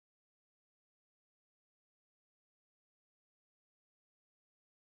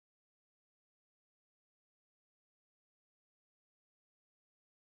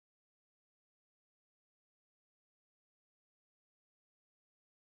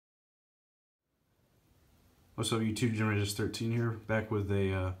What's up, YouTube? Gemini 13 here, back with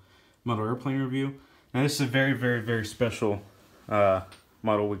a model airplane review. Now this is a very, very, very special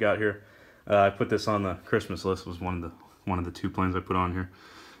model we got here. I put this on the Christmas list. It was one of the two planes I put on here,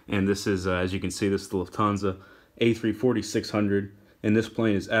 and this is, as you can see, this is the Lufthansa A346, and this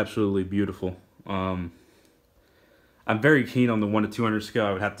plane is absolutely beautiful. I'm very keen on the 1 to 200 scale.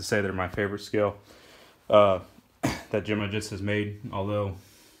 I would have to say they're my favorite scale that Gemini just has made, although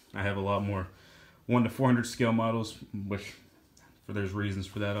I have a lot more 1 to 400 scale models, which there's reasons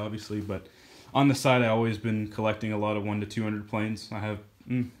for that, obviously. But on the side, I've always been collecting a lot of 1 to 200 planes. I have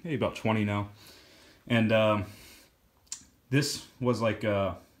maybe about 20 now, and this was like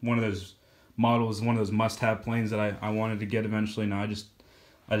one of those models, one of those must-have planes that I wanted to get eventually. Now I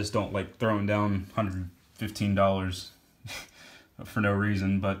just don't like throwing down $115 for no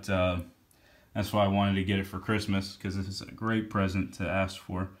reason, but that's why I wanted to get it for Christmas, because this is a great present to ask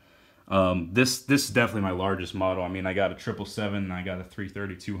for. This is definitely my largest model. I mean, I got a 777 and I got a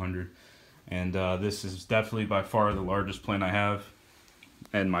 330-200, and this is definitely by far the largest plane I have,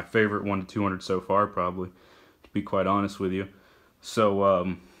 and my favorite 1 to 200 so far, probably, to be quite honest with you.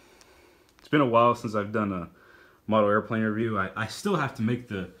 So it's been a while since I've done a model airplane review. I still have to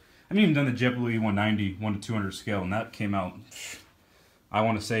make I haven't even done the JetBlue E190 1 to 200 scale, and that came out, I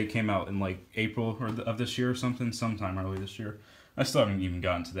want to say it came out in like April of this year or something, sometime early this year. I still haven't even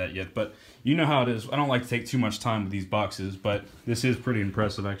gotten to that yet, but you know how it is. I don't like to take too much time with these boxes, but this is pretty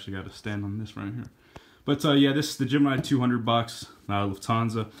impressive. I actually got to stand on this right here. But yeah, this is the Gemini 200 box,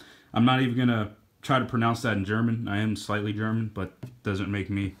 Lufthansa. I'm not even going to try to pronounce that in German. I am slightly German, but doesn't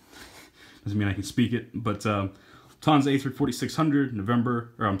mean I can speak it. But Lufthansa A346,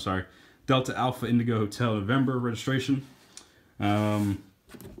 November, or I'm sorry, Delta Alpha Indigo Hotel, November registration.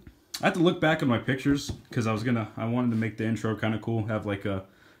 I have to look back at my pictures because I wanted to make the intro kind of cool, have like a,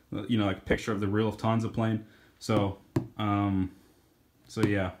 like a picture of the real Lufthansa plane. So,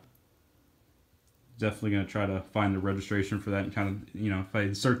 yeah, definitely gonna try to find the registration for that, and kind of,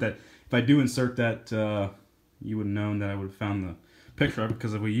 if I do insert that, you would have known that I would have found the picture of it,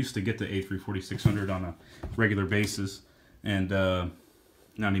 because we used to get the A346 on a regular basis, and not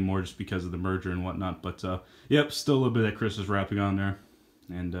anymore just because of the merger and whatnot. But yep, still a little bit of Christmas wrapping on there.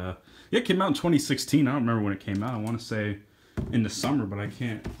 And yeah, it came out in 2016. I don't remember when it came out. I want to say in the summer, but I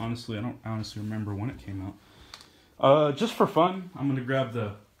don't honestly remember when it came out. Just for fun, I'm going to grab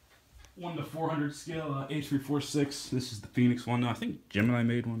the 1 to 400 scale A346. This is the Phoenix one. I think Gemini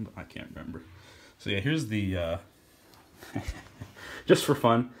made one, but I can't remember. So yeah, here's the, just for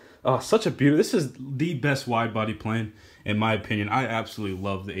fun. Such a beautiful, this is the best wide body plane, in my opinion. I absolutely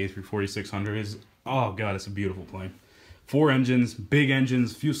love the A346. Oh God, it's a beautiful plane. 4 engines, big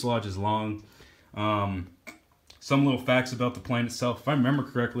engines, fuselage is long. Some little facts about the plane itself. If I remember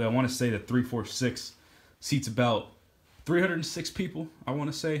correctly, I want to say that 346 seats about 306 people, I want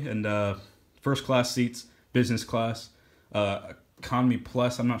to say. And first class seats, business class, economy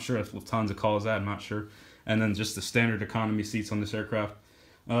plus. I'm not sure if Lufthansa calls that, I'm not sure. And then just the standard economy seats on this aircraft.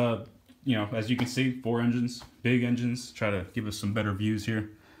 As you can see, 4 engines, big engines. Try to give us some better views here.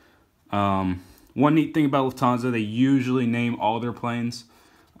 One neat thing about Lufthansa, they usually name all their planes.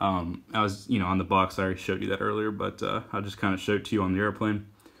 I was, on the box, I already showed you that earlier, but I'll just kind of show it to you on the airplane.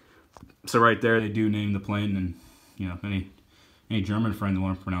 So right there, they do name the plane, and, any German friend that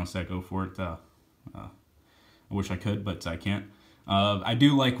want to pronounce that, go for it. I wish I could, but I can't. I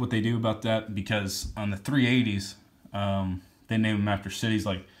do like what they do about that, because on the 380s, they name them after cities.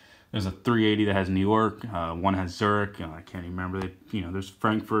 Like, there's a 380 that has New York, one has Zurich, I can't even remember. There's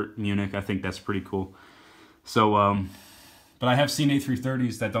Frankfurt, Munich. I think that's pretty cool. So, but I have seen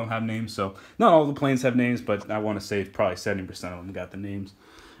A330s that don't have names, so not all the planes have names, but I want to say probably 70% of them got the names.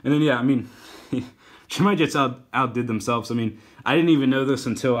 And then, yeah, I mean, Gemini just outdid themselves. I mean, I didn't even know this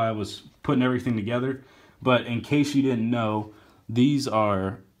until I was putting everything together, but in case you didn't know, these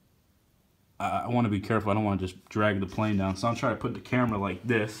are, I want to be careful. I don't want to just drag the plane down, so I'll try to put the camera like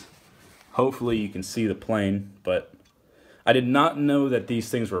this. Hopefully you can see the plane, but I did not know that these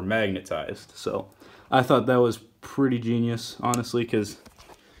things were magnetized. So I thought that was pretty genius, honestly, because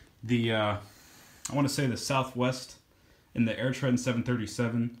I want to say the Southwest in the AirTrend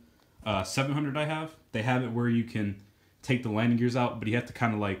 737 700 they have it where you can take the landing gears out, but you have to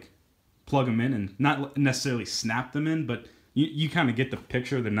kind of like plug them in and not necessarily snap them in, but you kind of get the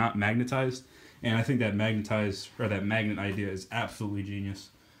picture. They're not magnetized, and I think that that magnet idea is absolutely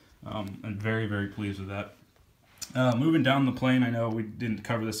genius. I'm very, very pleased with that. Moving down the plane, I know we didn't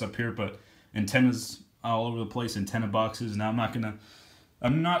cover this up here, but antennas all over the place, antenna boxes. Now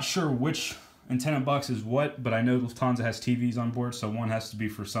I'm not sure which antenna box is what, but I know Lufthansa has TVs on board, so one has to be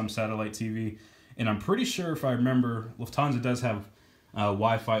for some satellite TV, And I'm pretty sure, if I remember, Lufthansa does have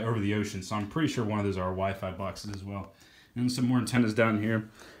Wi-Fi over the ocean, so I'm pretty sure one of those are Wi-Fi boxes as well. And some more antennas down here.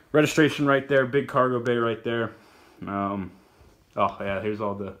 Registration right there, big cargo bay right there. Oh yeah, here's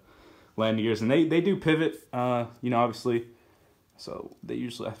all the landing gears, and they do pivot, you know, obviously. So they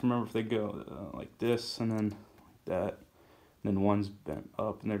usually, I have to remember if they go like this and then like that, and then one's bent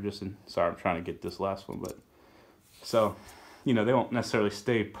up, and they're just in. Sorry, I'm trying to get this last one, but so, you know, they won't necessarily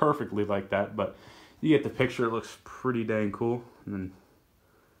stay perfectly like that, but you get the picture. It looks pretty dang cool. And then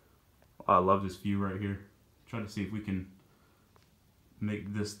I love this view right here. Try to see if we can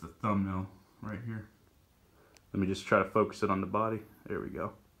make this the thumbnail right here. Let me just try to focus it on the body. There we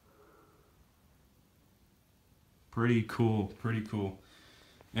go. Pretty cool, pretty cool.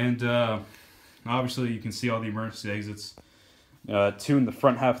 And obviously you can see all the emergency exits. Two in the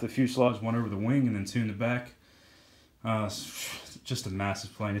front half of the fuselage, one over the wing, and then two in the back. Just a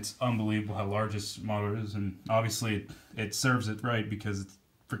massive plane. It's unbelievable how large this model is, and obviously it serves it right because it's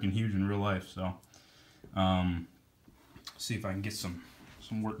freaking huge in real life. So, see if I can get some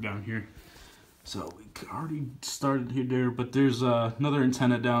work down here. So we already started here there, but there's another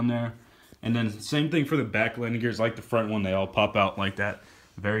antenna down there, and then same thing for the back landing gears. Like the front one, they all pop out like that.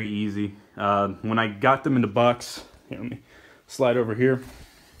 Very easy. When I got them in the box, here, let me slide over here.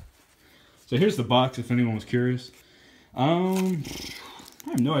 So here's the box, if anyone was curious. I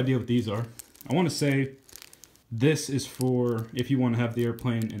have no idea what these are. I want to say this is for if you want to have the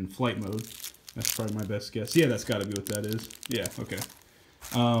airplane in flight mode. That's probably my best guess. Yeah, that's got to be what that is. Yeah, okay.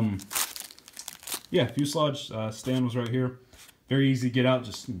 Yeah, fuselage stand was right here. Very easy to get out,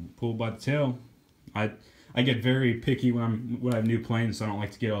 just pull by the tail. I get very picky when I have new planes, so I don't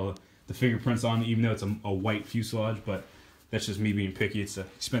like to get all the fingerprints on it, even though it's a white fuselage, but that's just me being picky. It's an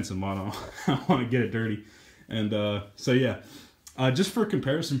expensive model. I don't want to get it dirty. And so yeah, just for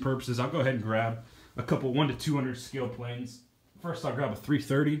comparison purposes, I'll go ahead and grab a couple 1 to 200 scale planes. First, I'll grab a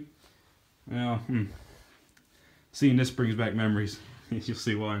 330. Now, seeing this brings back memories. You'll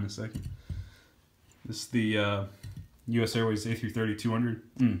see why in a second. This is the U.S. Airways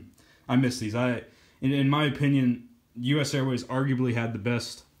A330-200. I miss these. In my opinion, U.S. Airways arguably had the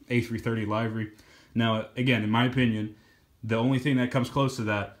best A330 livery. Now, again, in my opinion, the only thing that comes close to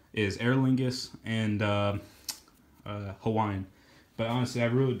that is Aer Lingus and Hawaiian. But honestly, I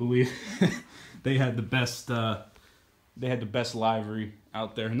really believe they had the best. They had the best livery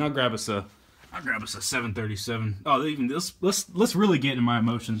out there. And I'll grab us a 737. Oh, even let's really get into my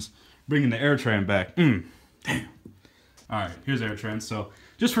emotions. Bringing the AirTran back. Damn. All right, here's AirTran. So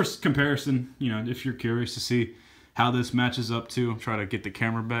just for comparison, you know, if you're curious to see how this matches up to, try to get the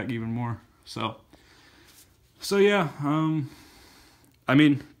camera back even more. So yeah. I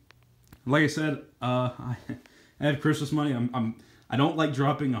mean, like I said, I have Christmas money. I don't like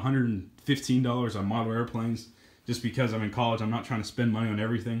dropping $115 on model airplanes just because I'm in college. I'm not trying to spend money on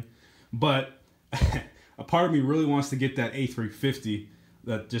everything. But a part of me really wants to get that A350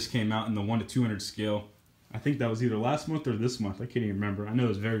 that just came out in the 1 to 200 scale. I think that was either last month or this month. I can't even remember. I know it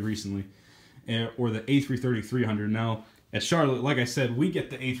was very recently. Or the A330-300. Now, at Charlotte, like I said, we get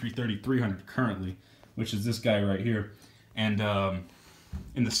the A330-300 currently, which is this guy right here. And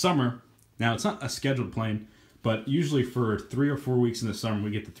in the summer, now it's not a scheduled plane, but usually for 3 or 4 weeks in the summer, we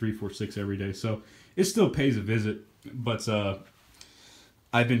get the 346 every day. So it still pays a visit. But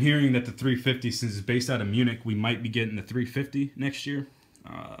I've been hearing that the 350, since it's based out of Munich, we might be getting the 350 next year.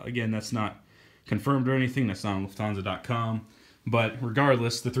 Again, that's not confirmed or anything. That's not on Lufthansa.com. But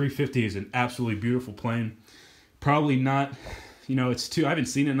regardless, the 350 is an absolutely beautiful plane. Probably not, you know, I haven't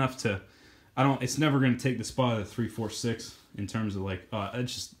seen enough to, it's never going to take the spot of the 346 in terms of like, I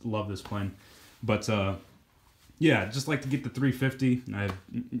just love this plane. But, yeah, just like to get the 350.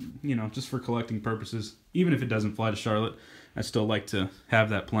 You know, just for collecting purposes. Even if it doesn't fly to Charlotte, I still like to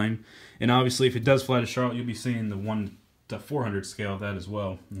have that plane. And obviously, if it does fly to Charlotte, you'll be seeing the 1 to 400 scale of that as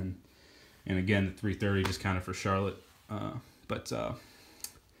well. And again, the 330 just kind of for Charlotte. But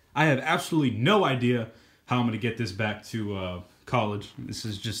I have absolutely no idea how I'm going to get this back to college. This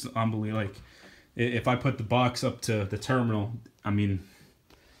is just unbelievable. Like, if I put the box up to the terminal, I mean,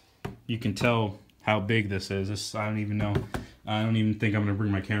 you can tell how big this is. I don't even know. I don't even think I'm going to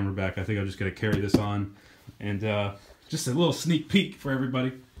bring my camera back. I think I'm just going to carry this on. And just a little sneak peek for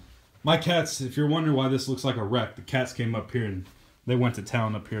everybody. My cats, if you're wondering why this looks like a wreck, the cats came up here and they went to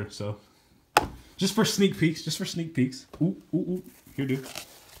town up here. So just for sneak peeks, Ooh, ooh, ooh. Here, dude.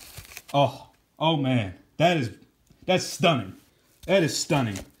 Oh man, that's stunning. That is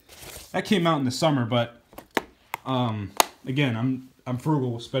stunning. That came out in the summer, but again, I'm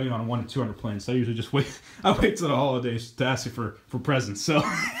frugal spending on a 1 to 200 plane, so I usually just wait. I wait till the holidays to ask you for presents. So,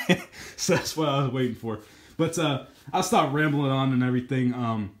 so that's what I was waiting for. But I'll stop rambling on and everything.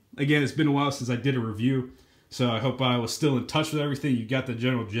 Again, it's been a while since I did a review, so I hope I was still in touch with everything. You got the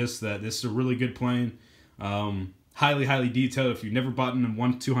general gist that this is a really good plane. Highly, highly detailed. If you've never bought in a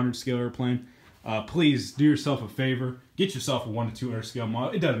 1 to 200 scale airplane, please do yourself a favor. Get yourself a 1 to 200 scale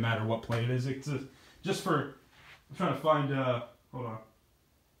model. It doesn't matter what plane it is. It's just for... I'm trying to find... hold on.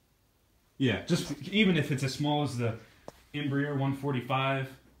 Yeah, just even if it's as small as the Embraer 145,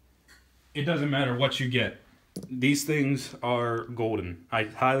 it doesn't matter what you get. These things are golden. I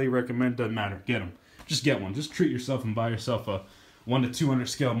highly recommend. Doesn't matter. Get them. Just get one. Just treat yourself and buy yourself a 1 to 200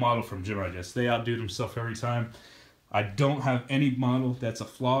 scale model from Gemini. They outdo themselves every time. I don't have any model that's a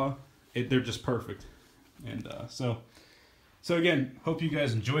flaw. They're just perfect. And so again, hope you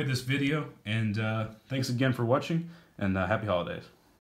guys enjoyed this video. And thanks again for watching. And happy holidays.